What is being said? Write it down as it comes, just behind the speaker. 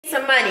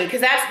some money,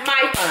 cause that's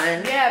my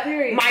fun. Yeah,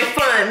 period. My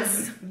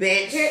funds,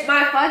 bitch.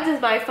 My funds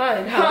is my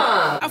fun.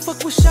 Huh? I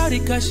fuck with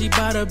Shawty cause she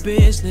bout her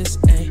business.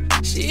 Ay.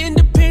 She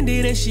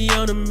independent and she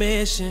on a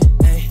mission.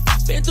 Ay.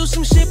 Been through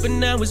some shit, but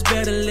now it's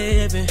better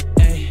living.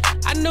 Ay.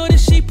 I know that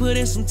she put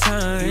in some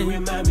time. You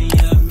remind me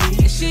of me.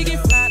 And she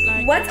get flat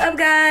like. What's up,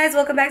 guys?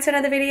 Welcome back to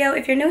another video.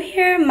 If you're new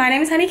here, my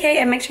name is Honey K,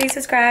 and make sure you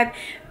subscribe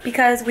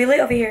because we lit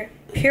over here.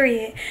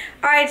 Period.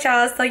 All right,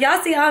 y'all. So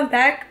y'all see how I'm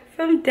back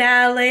from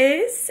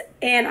Dallas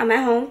and I'm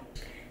at home.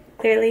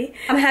 Clearly,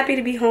 I'm happy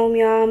to be home,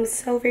 y'all. I'm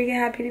so freaking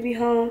happy to be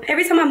home.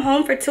 Every time I'm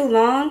home for too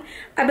long,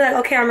 I be like,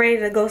 okay, I'm ready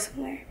to go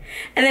somewhere.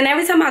 And then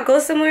every time I go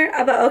somewhere,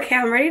 I be like, okay,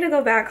 I'm ready to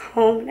go back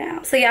home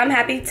now. So yeah, I'm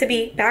happy to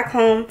be back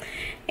home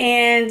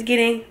and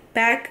getting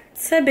back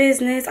to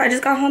business. I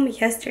just got home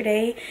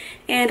yesterday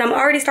and I'm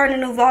already starting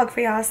a new vlog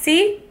for y'all.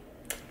 See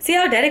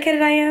how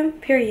dedicated I am?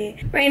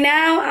 Period. Right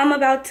now, I'm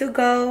about to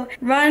go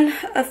run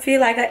an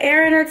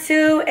errand or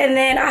two, and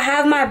then I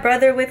have my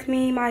brother with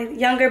me, my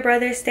younger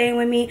brother staying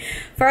with me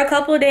for a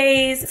couple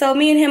days. So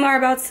me and him are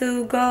about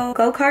to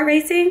go-kart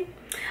racing.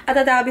 I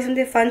thought that would be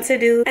something fun to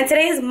do. And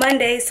today is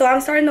Monday, so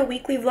I'm starting the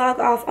weekly vlog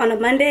off on a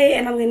Monday,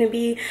 and I'm gonna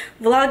be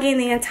vlogging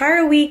the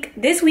entire week.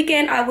 This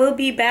weekend, I will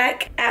be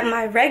back at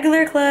my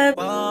regular club.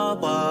 Whoa,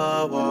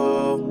 whoa,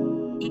 whoa.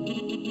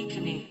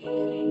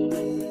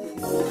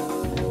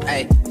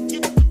 Hey,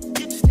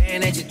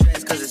 staring at your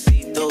dress cause it's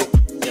see-through.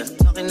 Yeah,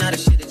 talking all the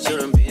shit that you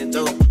done been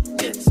through.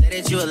 Yeah, say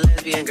that you a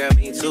lesbian, girl,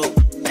 me too.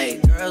 Hey,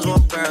 girls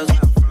want girls where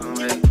I'm from.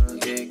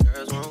 Hey, yeah,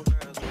 girls want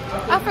girls.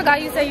 I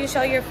forgot you said you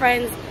show your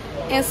friends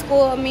in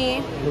school of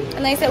me,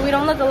 and they said we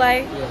don't look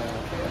alike.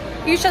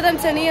 You show them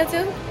to Nia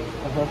too?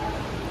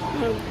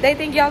 They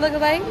think y'all look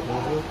alike?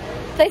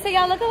 They say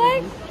y'all look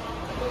alike?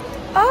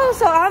 Oh,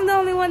 so I'm the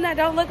only one that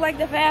don't look like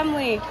the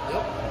family.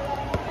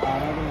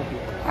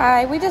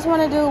 Alright, we just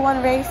want to do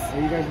one race. Are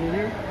you guys new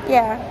here?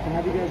 Yeah. Can I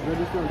have you guys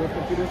register on those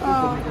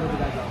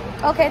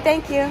computers? Okay,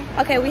 thank you.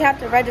 Okay, we have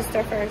to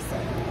register first.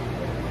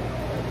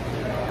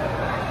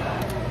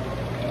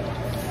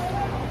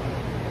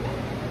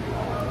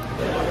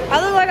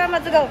 I look like I'm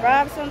about to go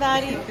rob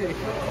somebody.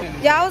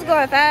 Yeah, I was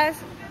going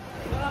fast.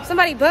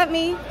 Somebody bumped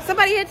me.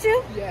 Somebody hit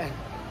you? Yeah.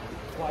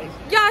 Twice.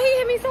 Y'all, he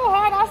hit me so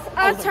hard,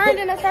 I turned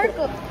in a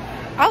circle.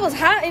 I was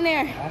hot in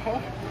there.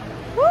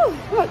 Woo,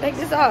 I'm gonna take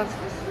this off.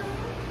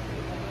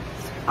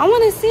 I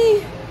want to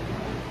see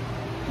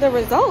the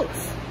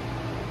results.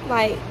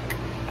 Like,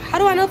 how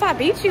do I know if I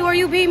beat you or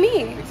you beat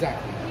me?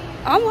 Exactly.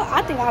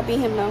 I think I beat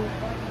him though. You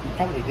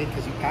probably did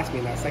because you passed me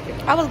in that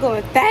second. I was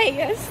going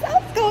fast. I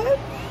was going.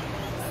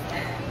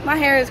 My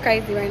hair is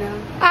crazy right now.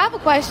 I have a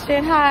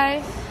question.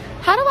 Hi.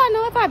 How do I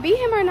know if I beat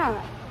him or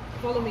not?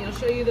 Follow me. I'll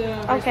show you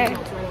the okay.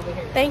 Results right over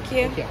here. Thank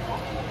you. Yeah.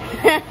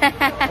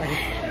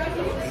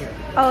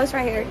 Oh, it's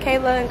right here.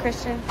 Kayla and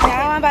Christian.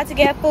 Now I'm about to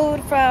get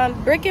food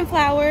from Brick and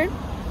Flower.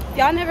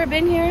 Y'all never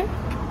been here?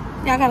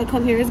 Y'all gotta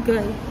come here. It's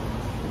good.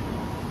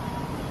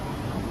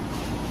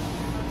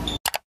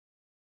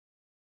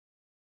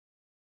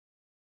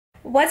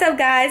 What's up,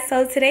 guys?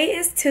 So today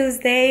is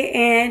Tuesday,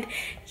 and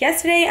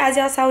yesterday, as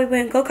y'all saw, we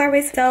went go-kart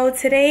racing. So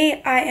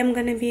today I am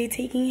gonna be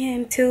taking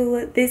him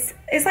to this.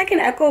 It's like an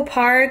echo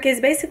park. It's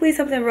basically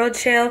something real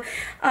chill.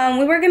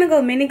 We were gonna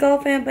go mini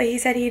golfing, but he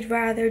said he'd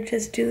rather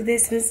just do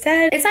this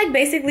instead. It's like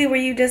basically where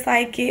you just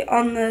like get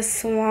on the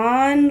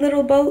swan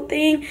little boat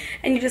thing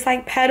and you just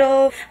like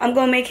pedal. I'm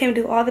gonna make him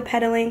do all the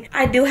pedaling.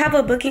 I do have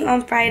a booking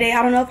on Friday.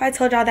 I don't know if I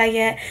told y'all that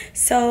yet.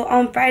 So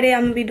on Friday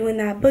I'm gonna be doing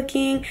that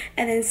booking,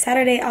 and then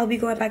Saturday I'll be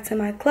going back to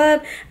my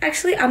club.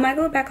 Actually, I might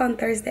go back on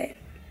Thursday.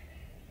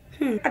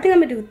 I think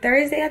I'm gonna do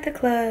Thursday at the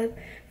club,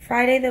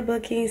 Friday the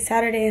booking,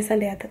 Saturday and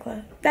Sunday at the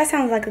club. That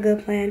sounds like a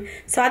good plan.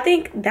 So I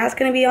think that's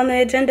gonna be on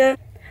the agenda.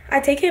 I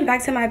take him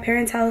back to my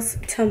parents' house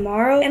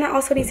tomorrow, and I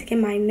also need to get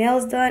my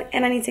nails done,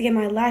 and I need to get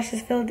my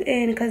lashes filled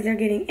in because they're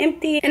getting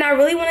empty. And I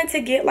really wanted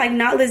to get like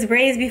knotless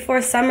braids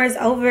before summer's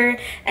over,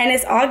 and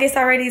it's August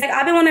already. Like,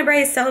 I've been wanting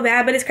braids so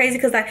bad, but it's crazy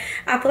because like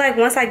I feel like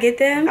once I get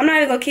them, I'm not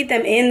even gonna keep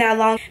them in that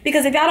long,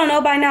 because if y'all don't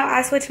know by now,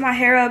 I switch my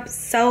hair up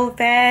so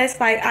fast.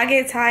 Like, I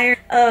get tired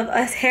of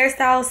a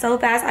hairstyle so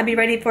fast. I'd be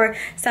ready for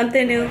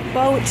something new.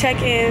 Boat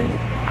check-in.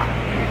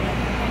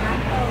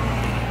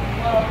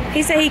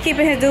 He said he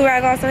keeping his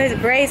do-rag on so his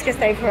braids can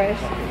stay fresh.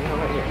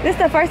 This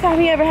is the first time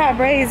he ever had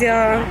braids,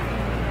 y'all.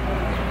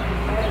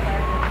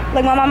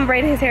 Look, my mama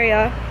braided his hair,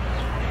 y'all.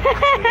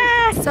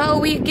 So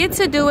we get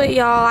to do it,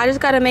 y'all. I just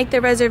gotta make the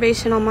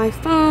reservation on my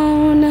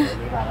phone.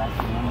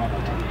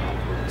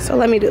 So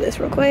let me do this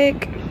real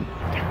quick.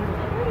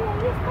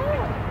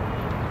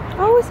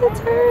 Oh, it's a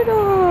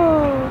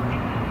turtle.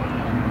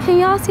 Can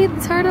y'all see the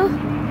turtle?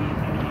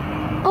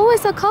 Oh,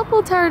 it's a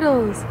couple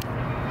turtles.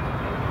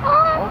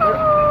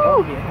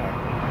 Oh,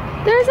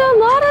 there's a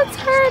lot of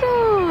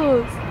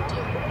turtles.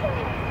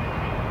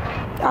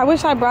 I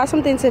wish I brought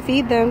something to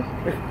feed them.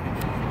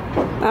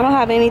 I don't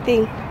have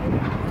anything.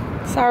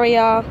 Sorry,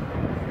 y'all.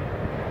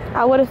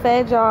 I would have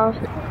fed y'all.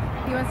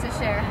 He wants to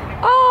share.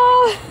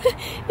 Oh,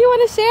 you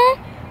want to share?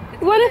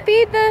 You want to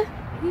feed the?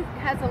 He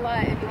has a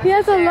lot. He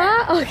has a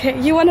lot? Okay,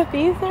 you want to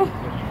feed them?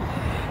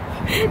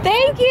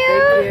 Thank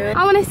you.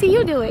 I want to see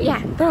you do it.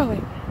 Yeah, throw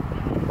it.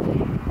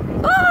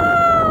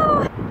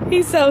 Oh,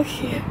 he's so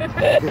cute.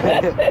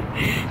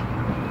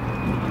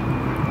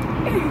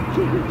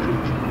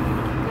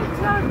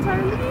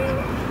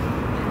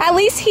 At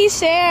least he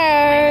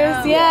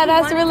shares. Yeah,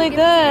 that's really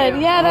good.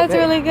 Yeah, that's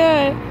really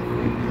good.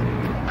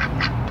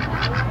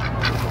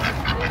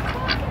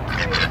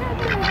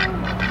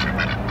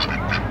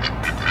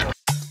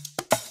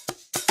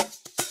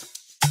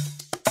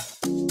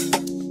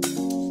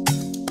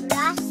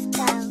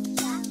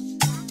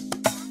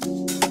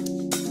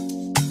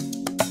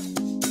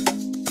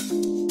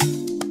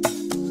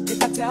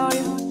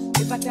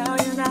 If I tell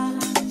you now,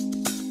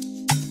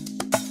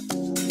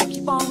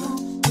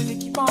 will you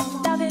keep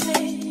on loving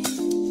me?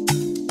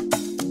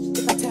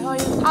 If I tell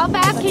you, How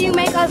fast can you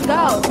make us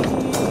go?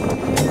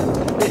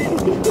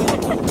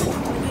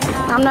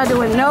 I'm not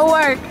doing no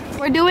work.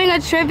 We're doing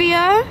a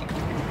trivia.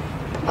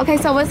 Okay,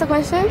 so what's the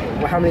question?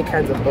 Well, how many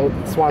kinds of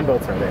swan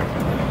boats are there?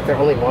 Is there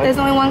only one? There's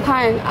only one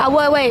kind.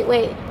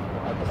 Wait.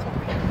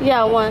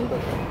 Yeah, one.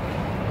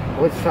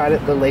 Which side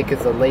of the lake is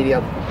the lady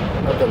of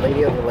the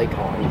lake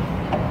on?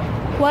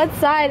 What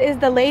side is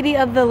the lady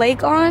of the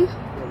lake on?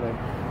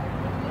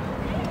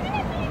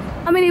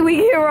 How many we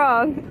get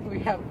wrong? We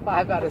have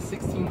 5 out of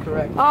 16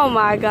 correct. Oh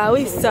my god,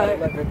 we suck.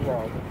 11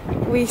 wrong.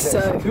 We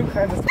suck. 2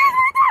 kinds of.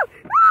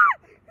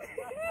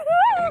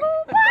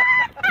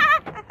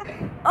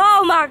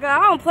 Oh my god,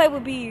 I don't play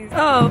with bees.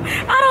 Oh,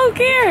 I don't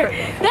care.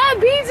 That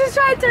bee just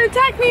tried to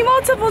attack me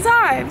multiple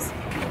times.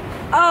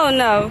 Oh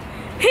no.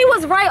 He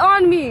was right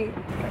on me.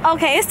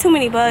 Okay, it's too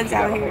many bugs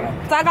out here.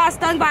 So I got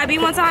stung by a bee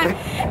one time,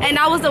 and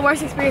that was the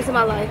worst experience of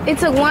my life. It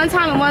took one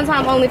time and one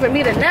time only for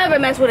me to never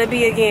mess with a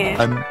bee again.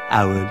 An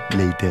hour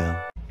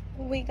later.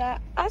 We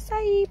got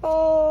acai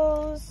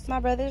bowls. My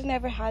brothers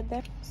never had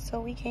them,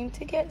 so we came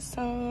to get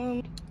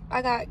some.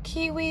 I got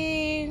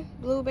kiwi,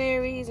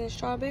 blueberries, and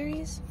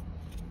strawberries.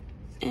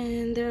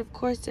 And there, of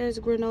course, there's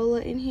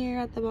granola in here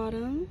at the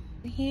bottom.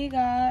 He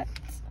got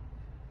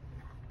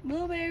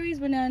blueberries,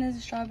 bananas,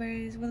 and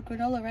strawberries with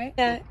granola, right?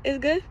 Yeah, it's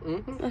good?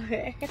 Mm-hmm.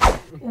 Okay.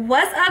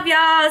 What's up,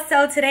 y'all?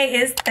 So today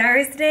is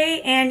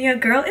Thursday, and your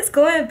girl is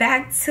going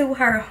back to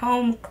her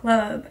home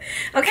club.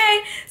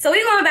 Okay, so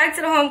we're going back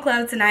to the home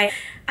club tonight.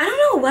 I don't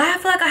know why I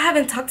feel like I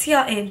haven't talked to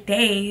y'all in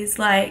days.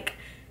 Like,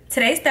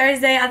 today's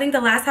Thursday. I think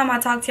the last time I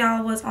talked to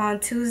y'all was on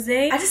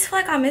Tuesday. I just feel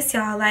like I miss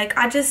y'all. Like,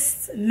 I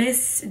just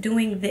miss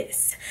doing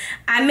this.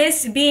 I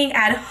miss being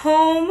at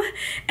home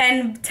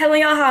and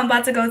telling y'all how I'm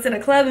about to go to the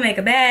club and make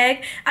a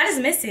bag. I just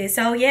miss it.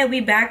 So yeah, we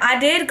back. I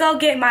did go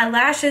get my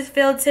lashes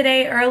filled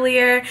today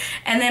earlier,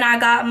 and then I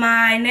got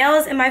my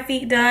nails and my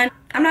feet done.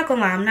 I'm not gonna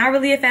lie, I'm not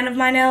really a fan of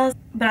my nails,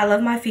 but I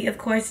love my feet, of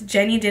course.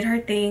 Jenny did her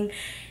thing.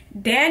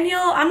 Daniel,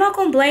 I'm not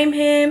gonna blame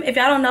him. If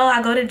y'all don't know,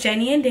 I go to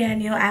Jenny and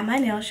Daniel at my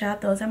nail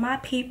shop. Those are my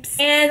peeps.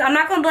 And I'm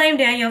not gonna blame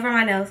Daniel for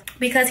my nails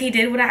because he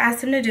did what I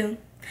asked him to do.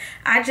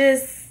 I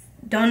just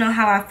don't know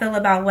how I feel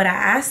about what I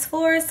asked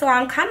for. So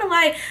I'm kind of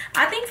like,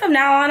 I think from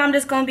now on, I'm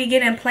just gonna be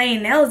getting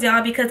plain nails,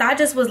 y'all, because I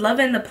just was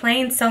loving the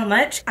plain so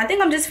much. I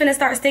think I'm just finna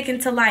start sticking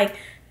to like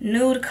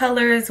nude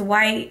colors,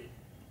 white,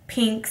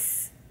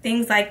 pinks,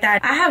 things like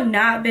that. I have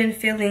not been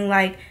feeling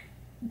like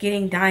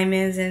getting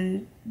diamonds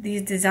and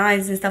these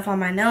designs and stuff on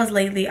my nails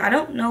lately. I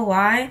don't know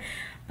why,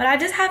 but I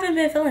just haven't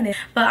been feeling it.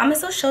 But I'm gonna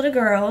still show the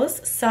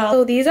girls.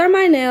 So these are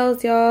my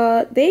nails,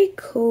 y'all. They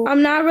cool.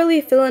 I'm not really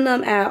feeling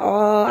them at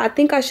all. I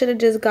think I should have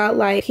just got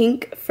like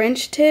pink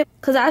French tip,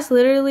 because that's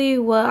literally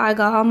what I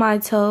got on my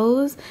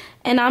toes,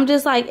 and I'm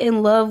just like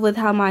in love with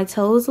how my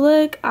toes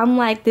look. I'm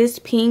like, this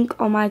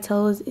pink on my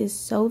toes is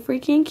so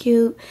freaking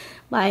cute,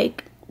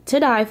 like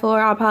to die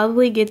for. I'll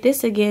probably get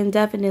this again,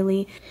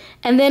 definitely.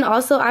 And then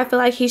also I feel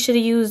like he should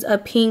have used a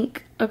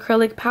pink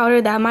acrylic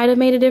powder. That might have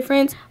made a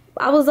difference.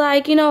 I was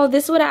like, you know,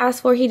 this is what I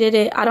asked for. He did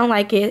it. I don't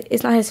like it.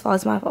 It's not his fault,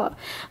 it's my fault.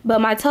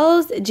 But my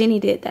toes, Jenny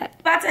did that.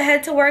 About to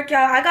head to work, y'all.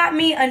 I got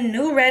me a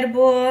new Red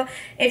Bull.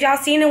 If y'all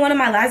seen in one of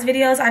my last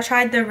videos, I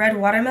tried the red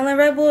watermelon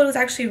Red Bull. It was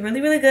actually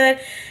really, really good.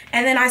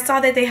 And then I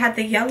saw that they had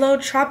the yellow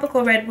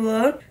tropical Red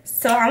Bull.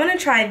 So I want to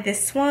try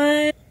this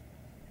one.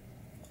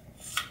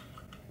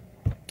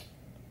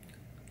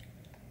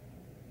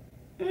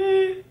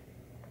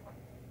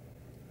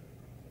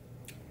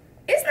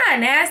 It's not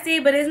nasty,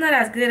 but it's not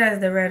as good as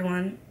the red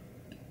one.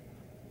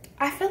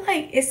 I feel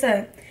like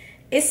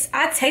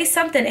I taste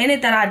something in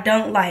it that I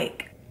don't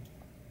like.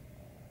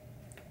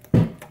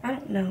 I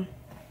don't know.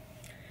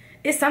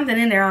 It's something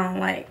in there I don't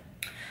like.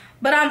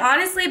 But I'm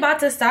honestly about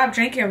to stop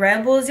drinking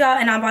Red Bulls, y'all,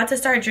 and I'm about to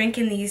start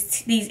drinking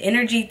these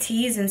energy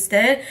teas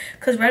instead,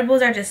 because Red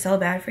Bulls are just so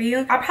bad for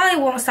you. I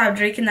probably won't stop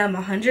drinking them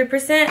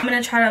 100%. I'm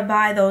gonna try to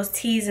buy those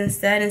teas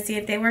instead and see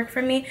if they work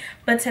for me.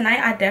 But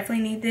tonight I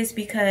definitely need this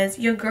because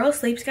your girl's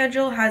sleep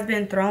schedule has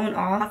been thrown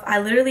off.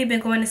 I literally been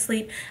going to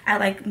sleep at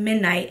like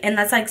midnight, and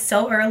that's like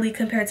so early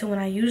compared to when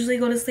I usually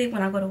go to sleep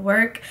when I go to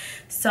work.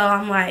 So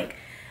I'm like,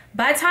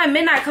 by the time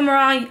midnight come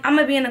around, I'm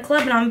gonna be in the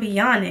club and I'm gonna be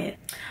on it.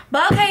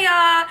 But okay,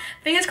 y'all,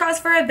 fingers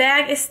crossed for a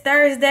bag. It's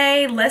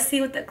Thursday. Let's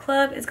see what the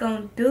club is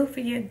gonna do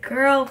for your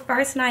girl.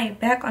 First night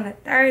back on a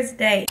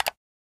Thursday.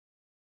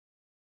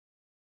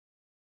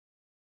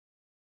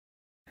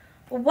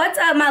 What's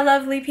up, my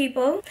lovely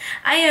people?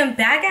 I am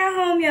back at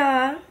home,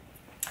 y'all.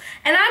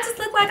 And I just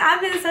look like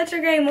I'm in such a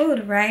great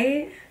mood,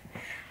 right?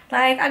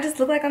 Like, I just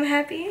look like I'm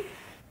happy.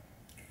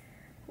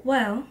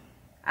 Well,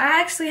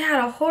 I actually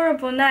had a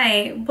horrible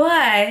night,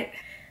 but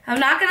I'm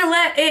not gonna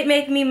let it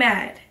make me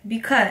mad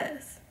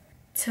because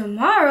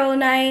tomorrow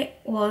night,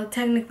 well,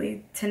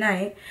 technically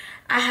tonight,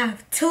 I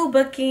have 2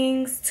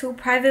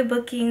 private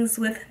bookings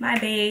with my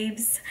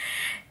babes,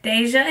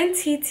 Deja and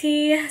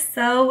TT.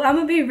 So I'm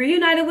gonna be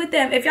reunited with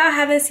them. If y'all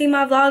haven't seen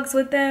my vlogs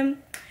with them,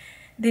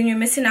 then you're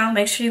missing out.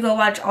 Make sure you go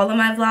watch all of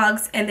my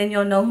vlogs and then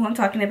you'll know who I'm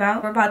talking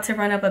about. We're about to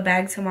run up a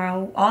bag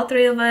tomorrow. All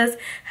 3 of us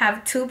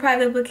have 2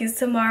 private bookings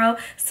tomorrow.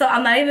 So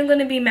I'm not even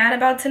gonna be mad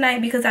about tonight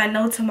because I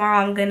know tomorrow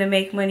I'm gonna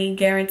make money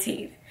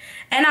guaranteed.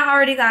 And I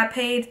already got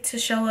paid to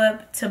show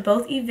up to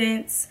both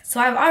events.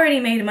 So I've already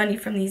made money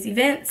from these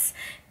events.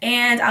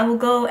 And I will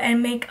go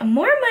and make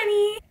more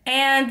money.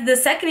 And the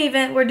second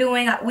event we're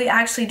doing, we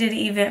actually did an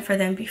event for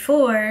them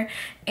before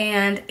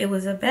and it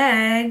was a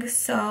bag.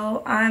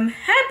 So I'm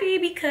happy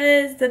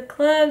because the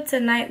club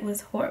tonight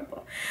was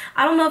horrible.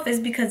 I don't know if it's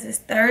because it's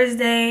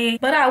Thursday,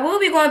 but I will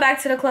be going back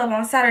to the club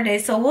on Saturday.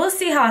 So we'll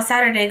see how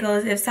Saturday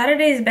goes. If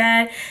Saturday is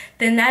bad,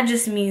 then that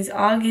just means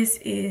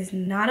August is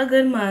not a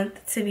good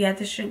month to be at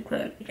the strip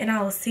club. And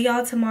I will see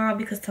y'all tomorrow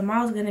because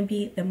tomorrow's gonna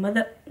be the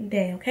mother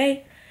day,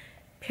 okay?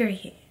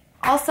 Period.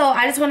 Also,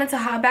 I just wanted to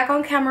hop back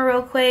on camera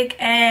real quick,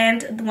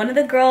 and one of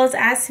the girls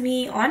asked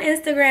me on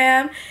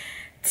Instagram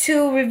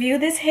to review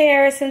this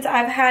hair since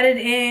I've had it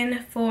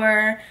in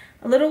for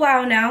a little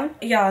while now.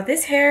 Y'all,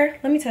 this hair,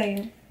 let me tell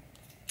you,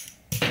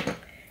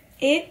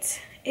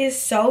 it is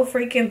so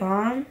freaking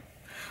bomb.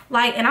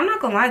 Like, and I'm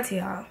not gonna lie to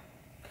y'all,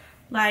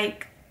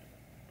 like,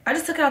 I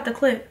just took it out the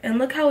clip and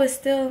look how it's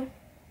still,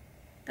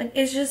 like,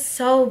 it's just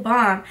so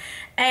bomb.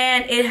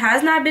 And it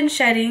has not been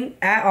shedding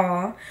at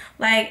all.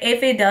 Like,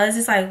 if it does,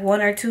 it's like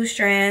 1 or 2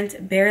 strands,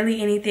 barely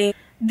anything.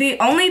 The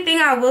only thing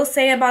I will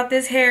say about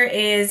this hair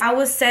is I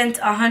was sent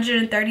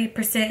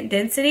 130%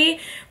 density,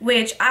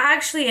 which I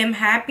actually am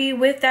happy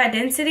with that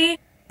density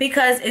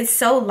because it's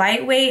so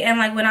lightweight, and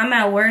like when I'm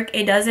at work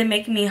it doesn't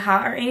make me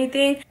hot or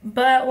anything.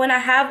 But when I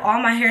have all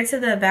my hair to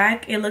the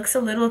back, it looks a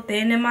little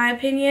thin in my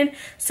opinion.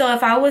 So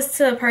if I was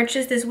to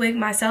purchase this wig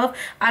myself,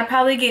 I'd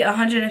probably get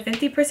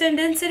 150%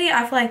 density.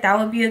 I feel like that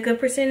would be a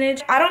good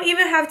percentage. I don't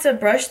even have to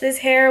brush this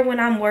hair when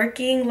I'm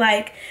working.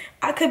 Like,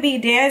 I could be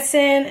dancing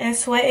and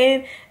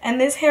sweating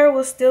and this hair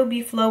will still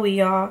be flowy,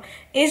 y'all.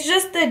 It's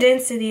just the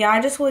density.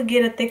 I just would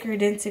get a thicker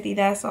density,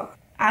 that's all.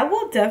 I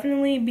will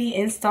definitely be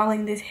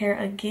installing this hair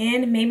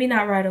again. Maybe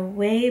not right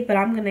away, but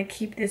I'm gonna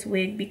keep this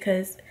wig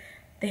because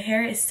the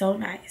hair is so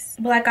nice.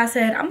 But like I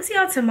said, I'm gonna see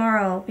y'all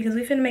tomorrow because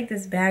we finna make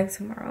this bag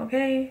tomorrow,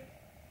 okay?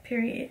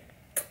 Period.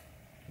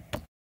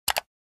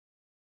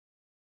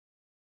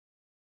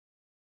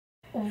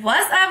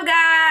 What's up,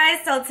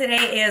 guys? So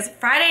today is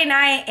Friday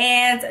night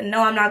and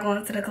no, I'm not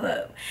going to the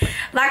club.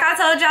 Like I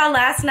told y'all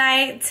last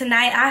night,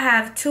 tonight I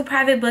have 2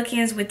 private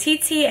bookings with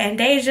TT and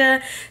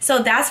Deja.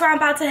 So that's where I'm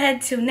about to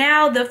head to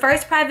now. The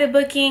first private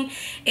booking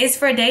is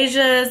for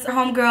Deja's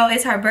homegirl.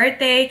 It's her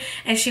birthday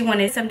and she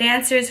wanted some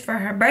dancers for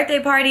her birthday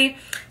party.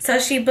 So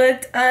she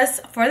booked us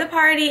for the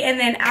party, and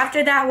then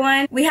after that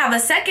one, we have a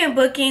second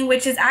booking,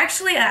 which is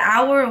actually an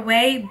hour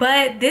away,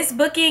 but this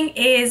booking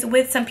is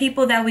with some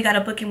people that we got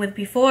a booking with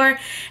before,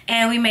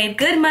 and we made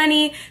good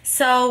money.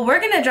 So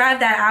we're gonna drive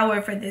that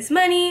hour for this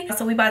money.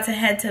 So we about to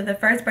head to the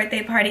first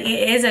birthday party.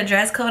 It is a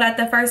dress code at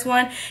the first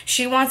one.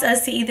 She wants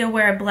us to either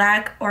wear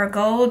black or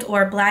gold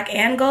or black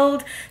and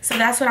gold. So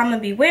that's what I'm gonna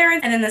be wearing.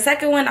 And then the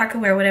second one, I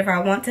can wear whatever I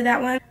want to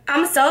that one.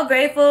 I'm so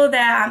grateful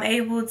that I'm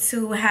able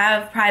to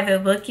have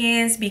private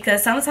bookings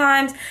because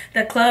sometimes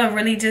the club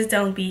really just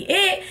don't be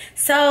it.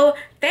 So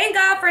thank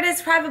God for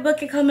this private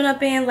booking coming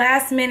up in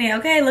last minute,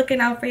 okay?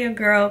 Looking out for your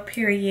girl,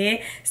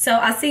 period. So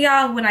I'll see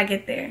y'all when I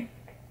get there.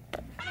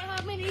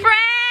 Friends!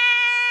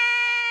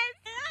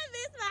 I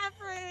miss my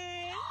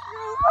friends.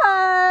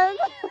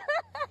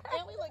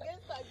 And we look good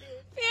like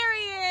this.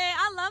 Period.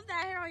 I love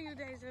that hair on you,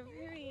 Deja.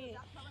 Period.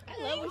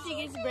 I love when she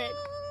gets bread.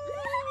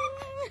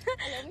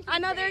 I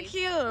know they're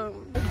cute.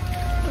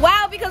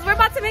 Wow, because we're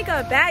about to make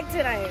a bag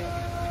tonight.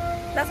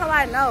 That's all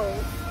I know.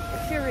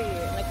 Period.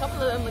 A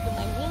couple of them looking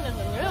like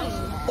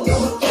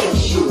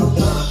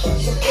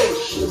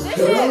this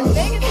is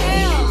big as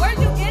hell. Where'd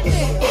you get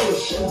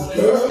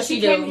this?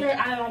 She came here.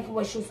 I don't like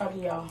what she was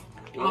talking to y'all.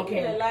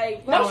 Okay.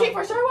 Like, no, she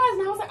for sure was.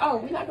 And I was like, oh,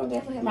 we're not gonna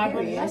dance with him. My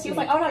birthday. She was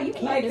like, oh no, you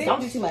can like this. Don't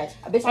do too much.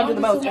 I bet y'all do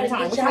the most every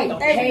time. Which I don't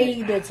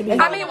paid to be.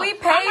 I mean, we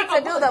paid to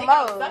do the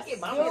most. I'm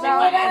saying, all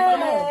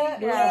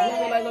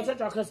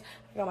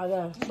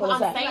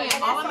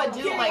I'm gonna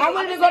do, like, I'm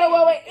gonna go to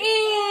war with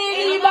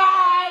anybody.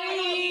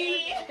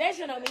 They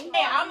should know me.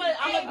 Hey, I'm not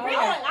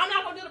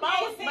gonna do the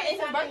most, but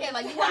it's her birthday.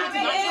 Like, you want me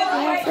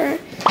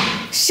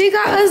to? She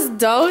got us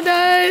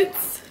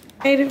donuts.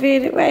 Wait a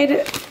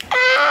minute.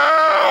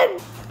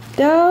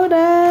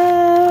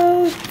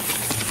 Donuts.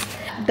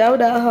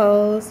 Donut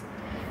holes.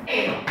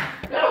 You're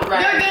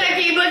gonna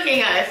keep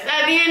booking us.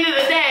 At the end of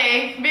the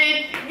day,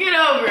 bitch, get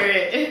over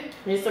it.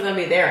 You're still gonna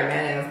be there,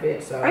 man, ass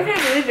bitch. So I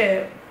can't believe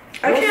it.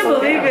 I can't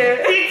believe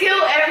it.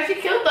 She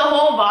killed the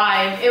whole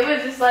vibe. It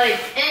was just like,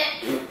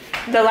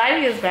 The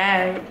lighting is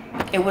bad.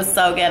 it was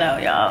so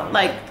ghetto, y'all.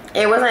 Like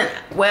it wasn't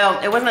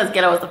as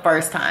ghetto as the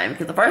first time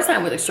because the first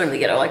time was extremely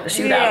ghetto, like the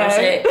shootout and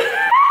shit.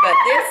 But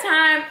this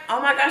time,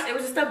 oh my gosh, it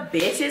was just the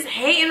bitches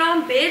hating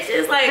on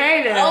bitches. Like,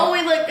 oh,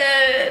 we look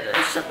good.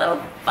 Shut the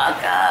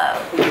fuck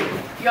up.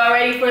 y'all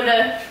ready for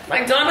the?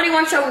 Like, nobody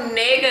wants your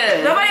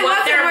niggas. Nobody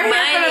wants their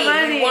money.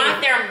 money. You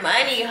want their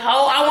money,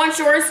 ho. I want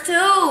yours too.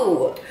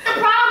 No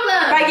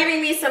problem. By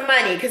giving me some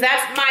money, because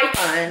that's my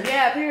fun.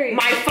 Yeah, period.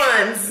 My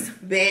funds,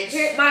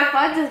 bitch. My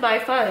funds is my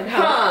fun.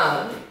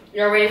 Huh.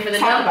 Y'all ready for the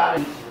Talk about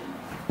it.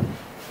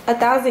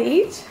 1,000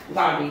 each?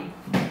 Bobby.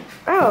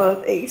 I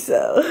don't think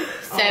so.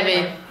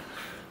 7,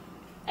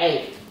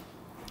 8.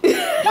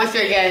 What's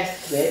your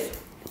guess, bitch?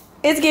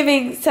 It's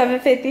giving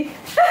 $750. Bitch,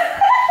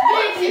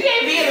 you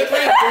can't be in the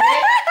front,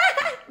 bitch.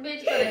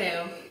 Bitch, go to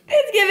hell.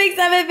 It's giving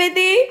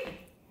 $750.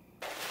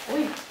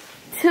 Wait.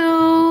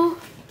 2,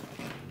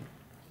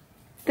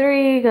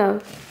 3,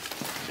 go.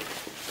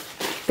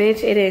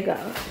 Bitch, it didn't go.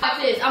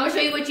 Watch this. I'm gonna show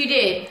you what you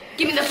did.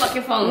 Give me the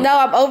fucking phone. No,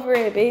 I'm over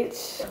it,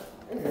 bitch.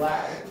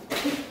 Wow.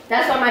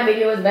 That's why my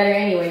video was better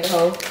anyway,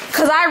 ho.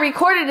 Cause I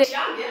recorded it.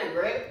 Y'all get a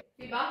grip.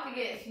 You about to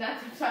get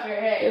smacked upside your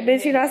head.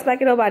 Bitch, you're not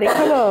smacking nobody.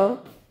 Come on.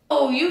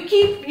 Oh, you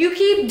keep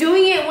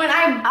doing it when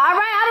I. Alright,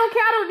 I don't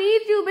care. I don't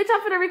need you. Bitch, I'm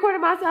finna record it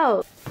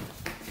myself.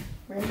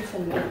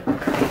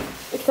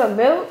 It's some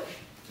milk?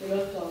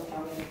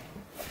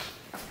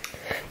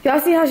 Y'all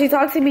see how she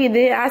talked to me and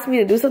then asked me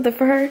to do something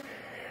for her?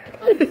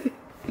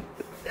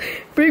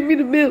 Bring me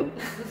the milk.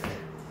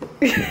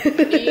 Yeah,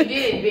 you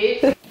did,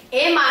 bitch.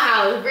 In my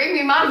house. Bring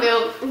me my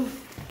milk.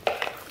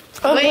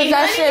 I'll put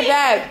that shit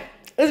back.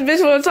 This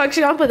bitch wanna talk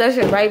shit, I'll put that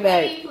shit right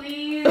back. Hey,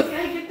 please. Can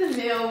I get the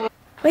milk?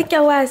 Wake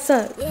your ass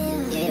up. Tell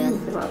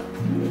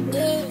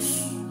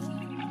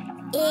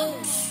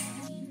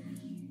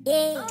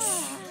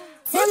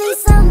me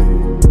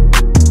something,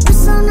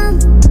 what's on them?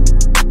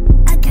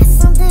 I got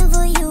something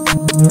for you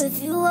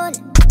if you want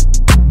it.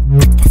 I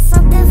got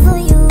something for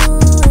you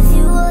if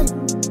you want it.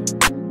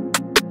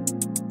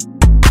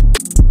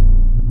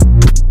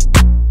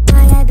 I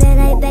got bed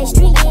like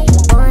Backstreet.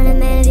 Want a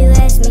man if you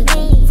ask me.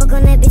 Fuck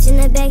on that bitch in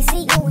the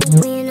backseat.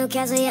 We ain't no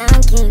castle, yeah,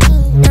 I'm king.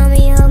 Know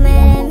me, hoe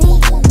mad at me.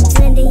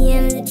 Send a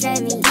DM to trap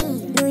me.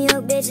 New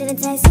York bitch in a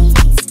taxi.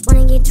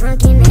 Wanna get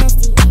drunk and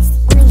nasty.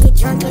 Wanna get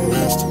drunk and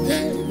nasty.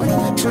 Wanna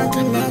get drunk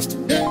and nasty.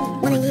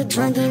 Wanna get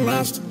drunk and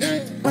nasty.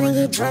 Wanna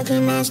get drunk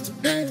and nasty.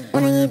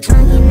 Wanna get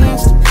drunk and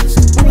nasty.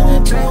 Wanna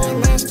get drunk and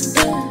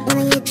nasty.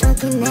 Wanna get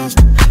drunk and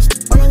nasty.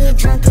 Wanna get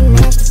drunk and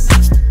nasty.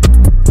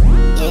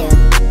 Yeah.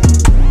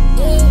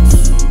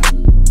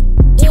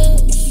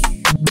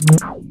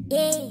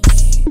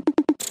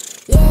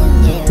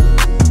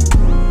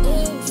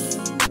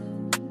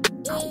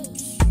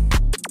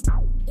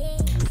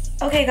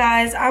 Okay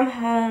guys, I'm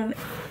home.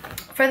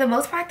 For the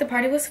most part, the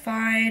party was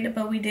fine,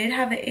 but we did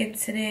have an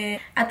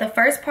incident. At the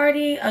first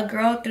party, a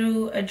girl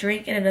threw a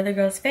drink in another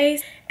girl's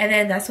face, and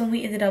then that's when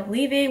we ended up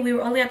leaving. We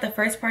were only at the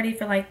first party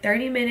for like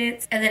 30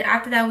 minutes, and then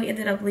after that, we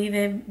ended up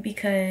leaving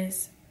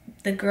because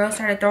the girl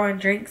started throwing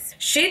drinks.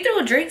 She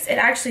threw drinks in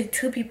actually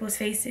 2 people's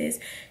faces,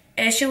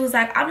 and she was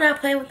like, I'm not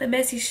playing with the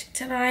messy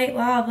tonight,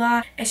 blah,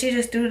 blah, and she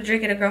just threw the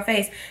drink in a girl's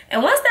face.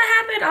 And once that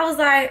happened, I was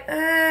like,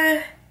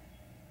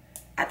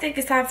 I think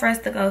it's time for us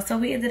to go. So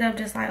we ended up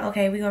just like,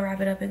 okay, we're gonna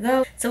wrap it up and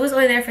go. So we was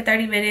only there for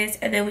 30 minutes,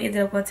 and then we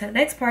ended up going to the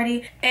next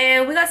party.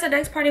 And we got to the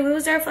next party, we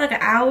was there for like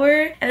an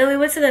hour, and then we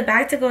went to the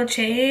back to go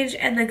change.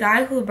 And the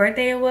guy whose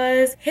birthday it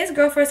was, his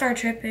girlfriend started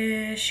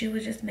tripping. She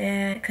was just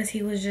mad because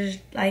he was just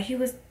like, he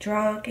was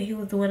drunk and he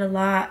was doing a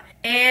lot,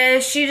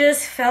 and she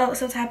just felt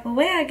some type of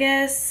way, I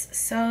guess.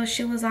 So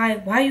she was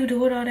like, why you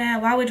doing all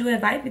that? Why would you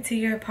invite me to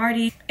your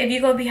party if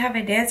you're gonna be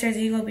having dancers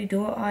and you're gonna be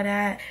doing all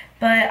that?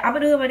 But I'm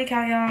gonna do the money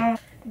count, y'all.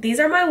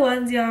 These are my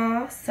ones,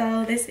 y'all.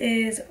 So this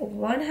is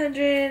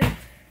 100,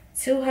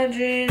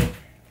 200,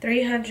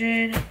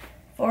 300,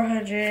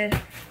 400,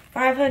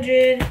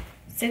 500,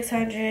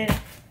 600,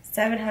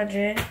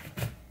 700.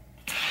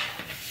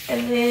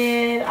 And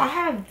then I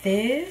have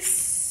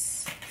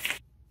this.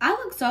 I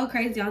look so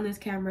crazy on this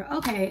camera.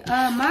 Okay,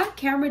 my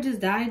camera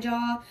just died,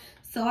 y'all.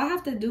 So I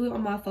have to do it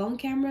on my phone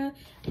camera.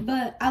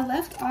 But I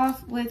left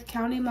off with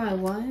counting my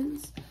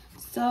ones.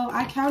 So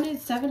I counted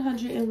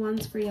 700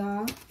 ones for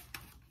y'all.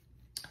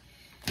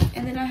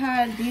 And then I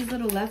had these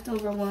little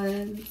leftover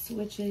ones,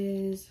 which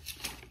is,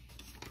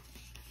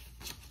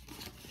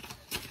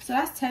 so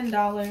that's $10.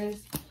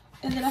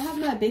 And then I have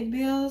my big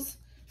bills,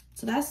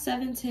 so that's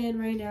 $7.10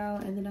 right now.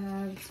 And then I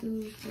have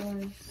 2,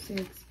 4,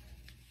 6,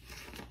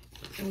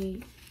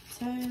 8,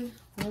 10,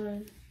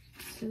 1,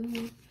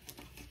 2,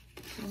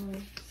 4,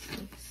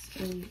 6,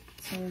 8,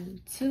 10,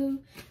 2,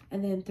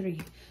 and then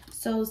 3.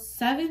 So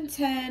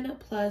 $7.10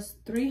 plus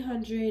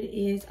 300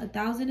 is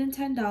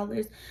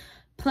 $1,010.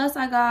 Plus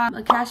I got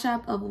a cash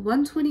app of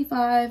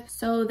 $125,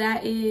 so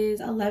that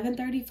is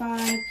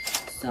 $11.35.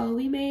 So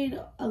we made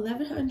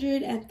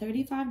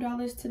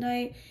 $1,135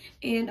 tonight,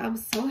 and I'm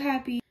so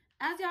happy.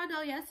 As y'all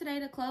know, yesterday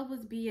the club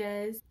was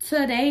BS.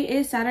 Today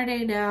is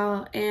Saturday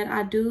now, and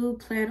I do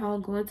plan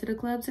on going to the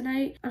club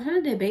tonight. I'm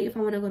trying to debate if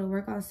I want to go to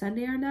work on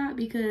Sunday or not,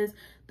 because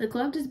the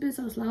club just been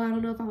so slow. I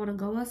don't know if I want to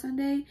go on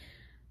Sunday,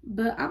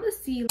 but I'm gonna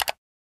see.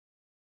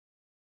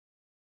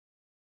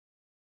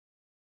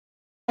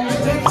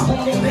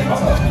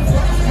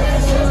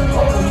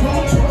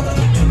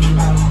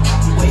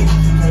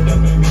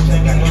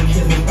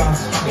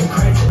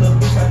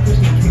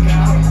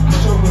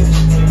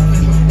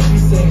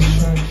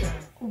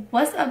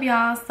 What's up,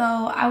 y'all? So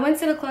I went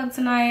to the club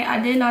tonight. I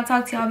did not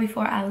talk to y'all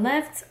before I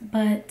left,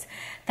 but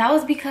that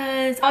was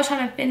because I was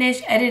trying to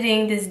finish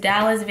editing this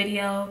Dallas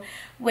video,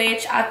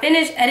 which I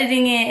finished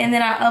editing it and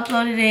then I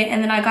uploaded it,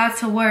 and then I got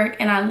to work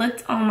and I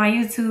looked on my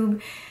YouTube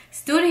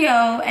studio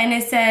and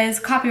it says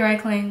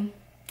copyright claim.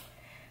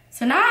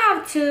 So now I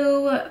have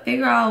to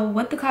figure out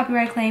what the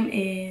copyright claim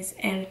is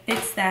and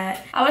fix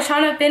that. I was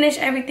trying to finish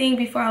everything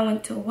before I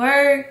went to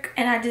work,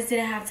 and I just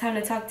didn't have time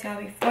to talk to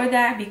y'all before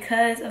that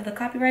because of the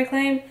copyright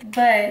claim.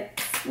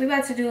 But we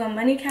about to do a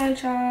money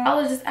count, y'all. I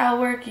was just at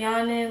work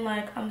yawning,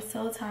 like I'm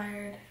so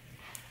tired.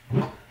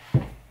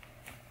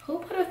 Who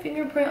put a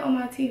fingerprint on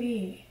my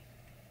TV?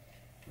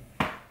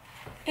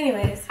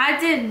 Anyways,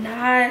 I did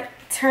not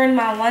turn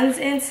my ones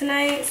in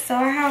tonight, so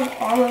I have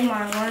all of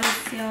my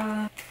ones,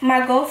 y'all.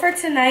 My goal for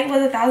tonight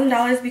was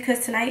 $1,000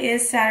 because tonight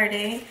is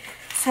Saturday.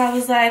 So I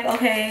was like,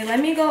 okay, let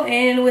me go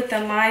in with the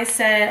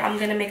mindset I'm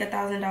gonna make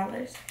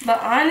 $1,000.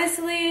 But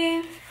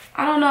honestly,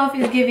 I don't know if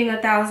it's giving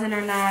 1,000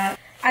 or not.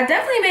 I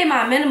definitely made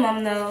my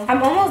minimum though.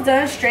 I'm almost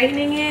done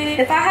straightening it.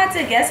 If I had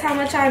to guess how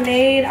much I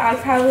made, I'd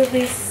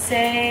probably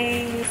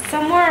say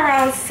somewhere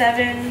around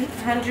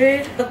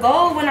 700. The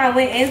goal when I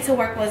went into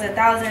work was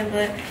 1,000,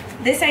 but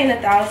this ain't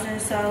 1,000,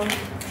 so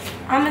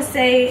I'm gonna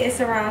say it's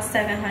around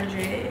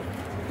 700.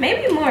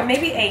 Maybe more,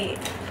 maybe 8.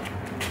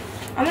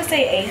 I'm gonna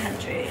say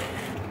 800.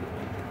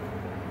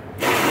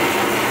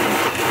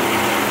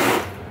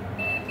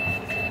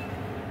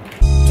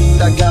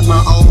 I got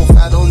my own,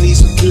 I don't need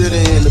security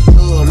in the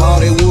club. All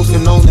they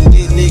wolfing on the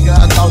dick, nigga,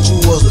 I thought you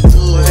was a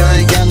thug. I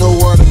ain't got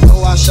nowhere to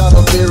go, I shot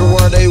up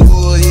everywhere they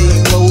would. Yeah,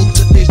 you know who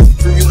took this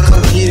for you,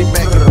 come get it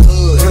back in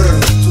blood.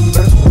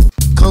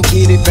 Come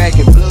get it back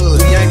in blood.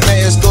 We ain't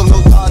passed up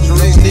no Dodger,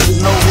 niggas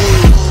no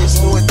hood.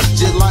 So it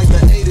just like the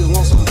haters,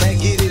 want some back,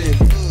 get it in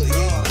blood.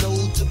 Yeah, you know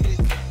who took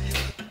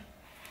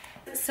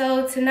this.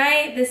 So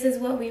tonight, this is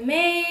what we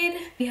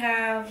made. We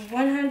have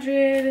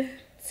 100,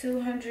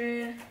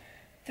 200,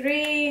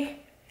 3,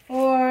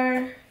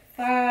 4,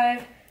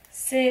 5,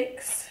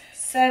 6,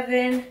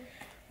 7,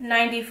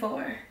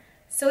 94.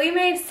 So we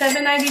made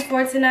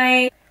 $794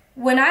 tonight.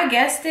 When I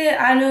guessed it,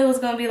 I knew it was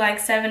gonna be like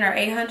 700 or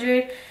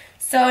 800.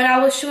 So, and I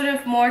was shooting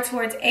more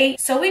towards 8.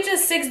 So we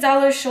just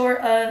 $6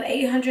 short of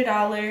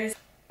 $800.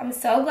 I'm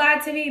so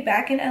glad to be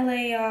back in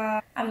LA,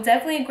 y'all. I'm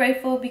definitely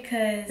grateful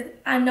because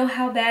I know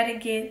how bad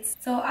it gets.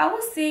 So I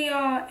will see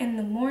y'all in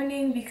the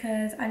morning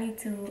because I need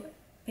to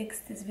fix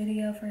this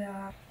video for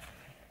y'all.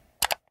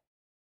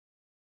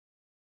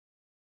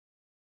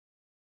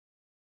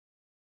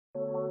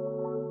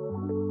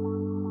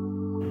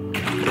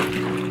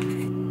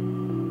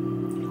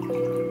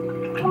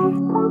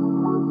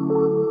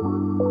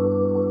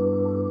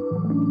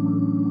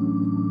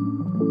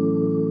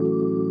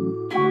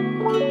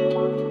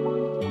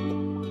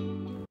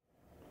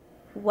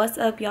 What's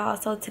up, y'all?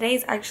 So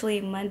today's actually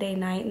Monday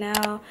night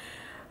now.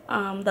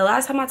 The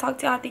last time I talked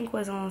to y'all, I think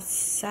was on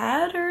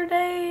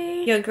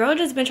Saturday. Your girl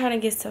just been trying to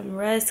get some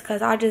rest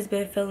because I just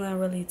been feeling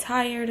really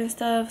tired and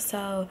stuff.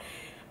 So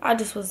I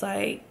just was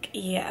like,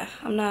 yeah,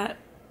 I'm not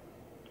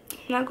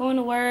going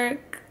to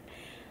work.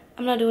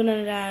 I'm not doing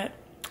none of that.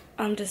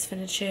 I'm just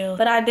finna chill.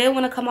 But I did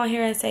want to come on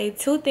here and say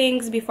 2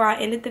 things before I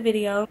ended the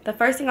video. The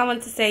first thing I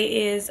wanted to say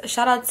is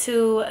shout out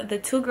to the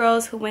 2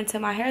 girls who went to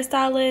my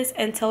hairstylist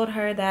and told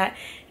her that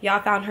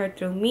y'all found her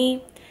through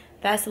me.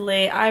 That's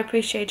lit. I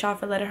appreciate y'all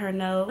for letting her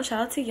know. Shout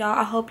out to y'all.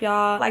 I hope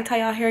y'all liked how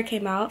y'all hair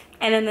came out.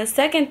 And then the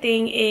second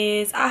thing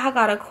is I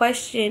got a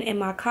question in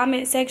my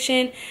comment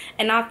section,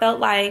 and I felt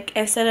like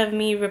instead of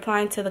me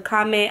replying to the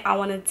comment, I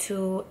wanted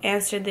to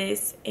answer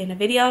this in a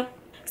video.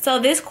 So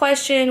this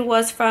question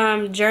was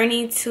from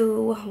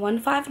Journey2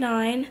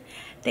 159.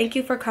 Thank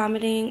you for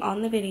commenting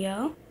on the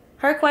video.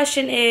 Her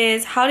question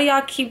is, how do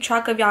y'all keep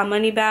track of y'all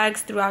money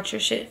bags throughout your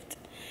shift?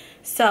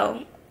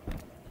 So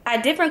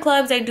at different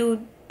clubs, they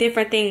do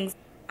different things.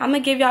 I'm gonna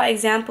give y'all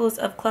examples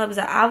of clubs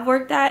that I've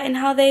worked at and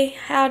how they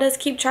had us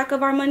keep track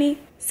of our money.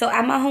 So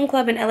at my home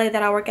club in LA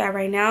that I work at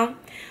right now,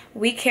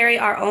 we carry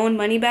our own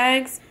money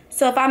bags.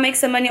 So if I make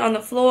some money on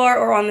the floor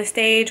or on the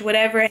stage,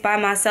 whatever, by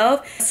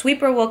myself, a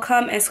sweeper will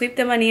come and sweep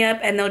the money up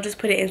and they'll just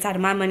put it inside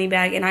of my money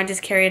bag, and I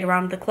just carry it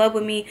around the club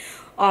with me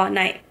all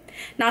night.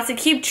 Now, to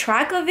keep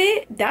track of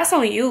it, that's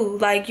on you.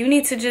 Like, you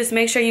need to just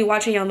make sure you're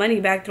watching your money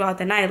bag throughout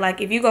the night.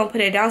 Like, if you're gonna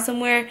put it down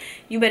somewhere,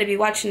 you better be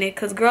watching it,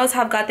 because girls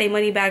have got their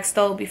money bag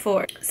stole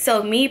before.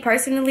 So me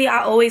personally,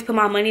 I always put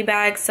my money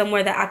bag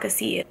somewhere that I could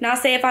see it. Now,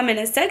 say if I'm in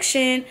a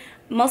section,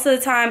 most of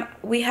the time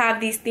we have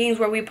these things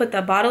where we put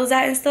the bottles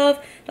at and stuff.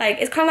 Like,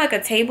 it's kind of like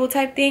a table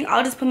type thing.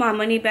 I'll just put my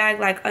money bag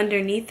like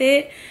underneath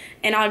it,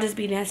 and I'll just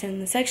be dancing in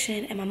the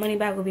section, and my money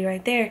bag will be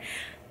right there.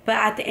 But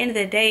at the end of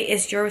the day,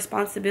 it's your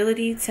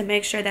responsibility to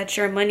make sure that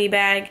your money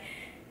bag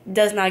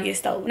does not get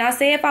stolen. Now,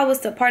 say if I was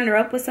to partner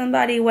up with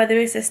somebody, whether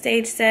it's a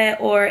stage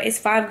set or it's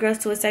 5 girls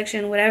to a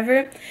section,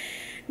 whatever,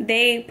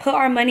 they put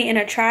our money in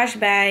a trash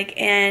bag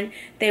and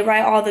they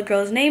write all the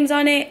girls' names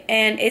on it,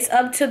 and it's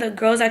up to the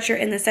girls that you're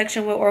in the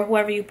section with or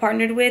whoever you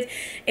partnered with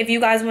if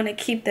you guys want to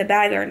keep the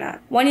bag or not.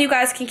 One of you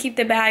guys can keep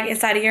the bag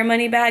inside of your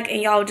money bag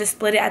and y'all just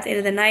split it at the end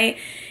of the night.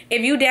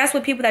 If you dance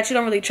with people that you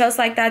don't really trust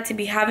like that to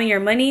be having your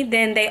money,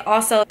 then they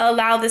also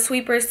allow the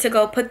sweepers to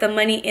go put the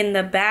money in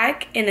the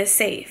bag in a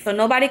safe. So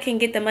nobody can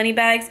get the money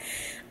bags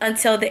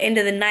until the end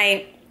of the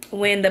night,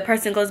 when the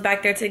person goes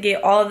back there to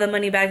get all of the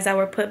money bags that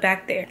were put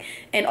back there.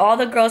 And all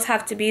the girls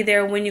have to be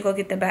there when you go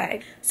get the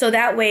bag. So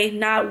that way,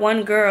 not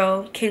one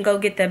girl can go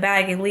get the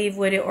bag and leave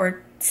with it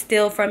or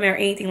steal from it or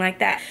anything like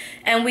that.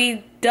 And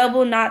we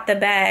double knot the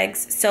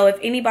bags. So if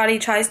anybody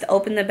tries to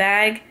open the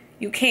bag,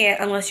 you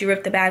can't unless you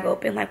rip the bag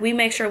open. Like, we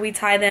make sure we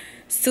tie them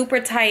super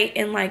tight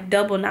in like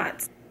double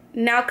knots.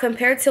 Now,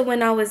 compared to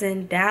when I was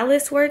in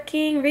Dallas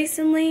working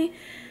recently,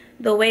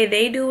 the way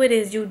they do it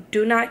is you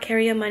do not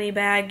carry a money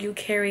bag. You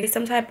carry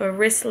some type of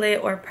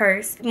wristlet or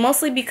purse.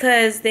 Mostly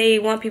because they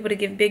want people to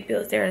give big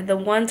bills there. The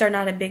ones are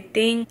not a big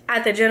thing.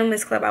 At the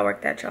gentleman's club I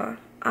worked at, y'all,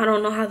 I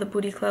don't know how the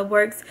booty club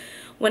works.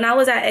 When I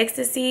was at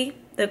Ecstasy,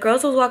 the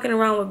girls was walking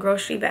around with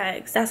grocery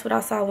bags. That's what I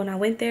saw when I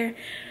went there.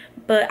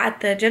 But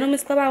at the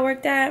gentleman's club I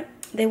worked at,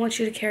 they want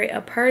you to carry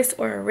a purse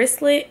or a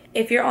wristlet.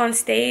 If you're on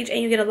stage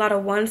and you get a lot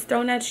of ones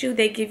thrown at you,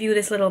 they give you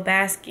this little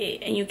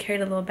basket and you carry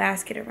the little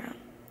basket around.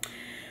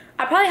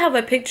 I probably have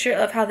a picture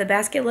of how the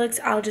basket looks.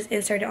 I'll just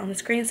insert it on the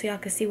screen so y'all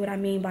can see what I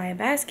mean by a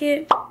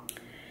basket.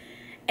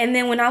 And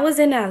then when I was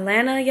in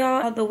Atlanta,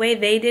 y'all, the way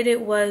they did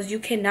it was you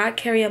cannot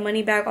carry a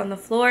money bag on the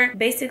floor.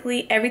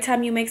 Basically, every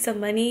time you make some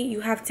money,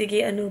 you have to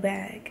get a new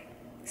bag.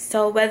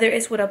 So whether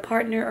it's with a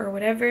partner or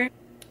whatever,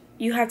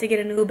 you have to get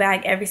a new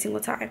bag every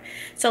single time.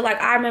 So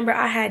like, I remember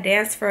I had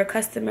danced for a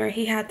customer.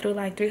 He had threw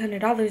like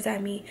 $300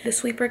 at me. The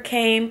sweeper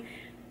came,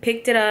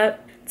 picked it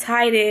up,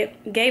 tied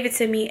it, gave it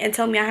to me, and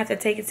told me I have to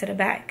take it to the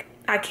back.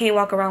 I can't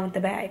walk around with the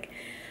bag.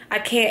 I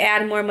can't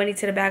add more money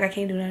to the bag. I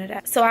can't do none of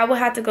that. So I would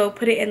have to go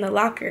put it in the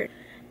locker.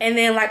 And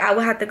then like, I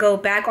would have to go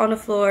back on the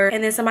floor,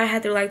 and then somebody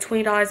had to like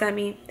 $20 at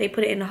me. They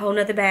put it in a whole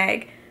nother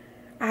bag.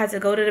 I had to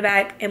go to the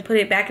back and put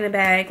it back in the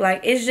bag.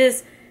 Like, it's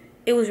just,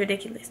 it was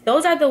ridiculous.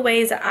 Those are the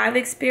ways that I've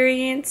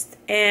experienced,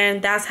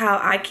 and that's how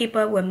I keep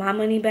up with my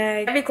money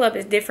bag. Every club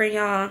is different,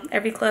 y'all.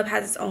 Every club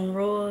has its own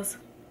rules.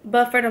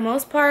 But for the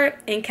most part,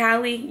 in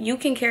Cali, you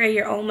can carry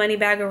your own money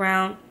bag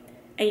around,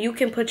 and you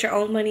can put your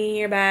own money in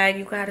your bag.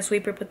 You can have a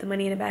sweeper put the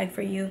money in the bag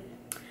for you,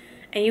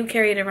 and you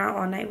carry it around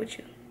all night with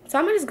you. So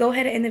I'm gonna just go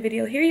ahead and end the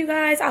video here, you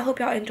guys. I hope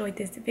y'all enjoyed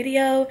this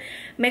video.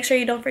 Make sure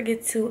you don't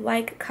forget to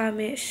like,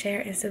 comment,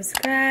 share, and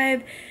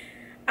subscribe.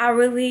 I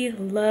really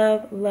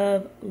love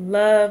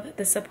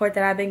the support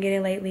that I've been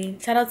getting lately.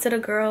 Shout out to the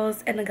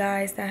girls and the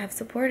guys that have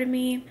supported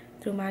me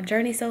through my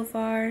journey so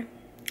far.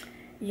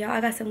 Y'all,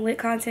 I got some lit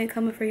content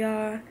coming for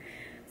y'all.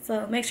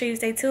 So make sure you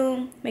stay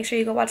tuned. Make sure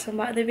you go watch some of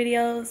my other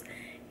videos.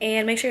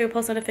 And make sure your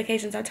post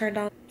notifications are turned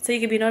on so you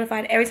can be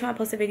notified every time I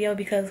post a video,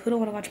 because who don't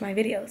want to watch my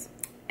videos?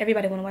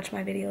 Everybody want to watch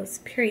my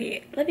videos,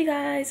 period. Love you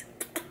guys.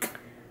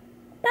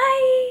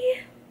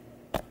 Bye.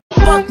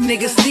 Fuck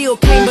niggas, still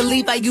can't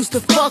believe I used to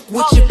fuck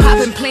with you.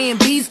 Poppin' playing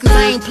beats, cause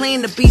I ain't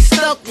playing to be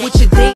stuck with you.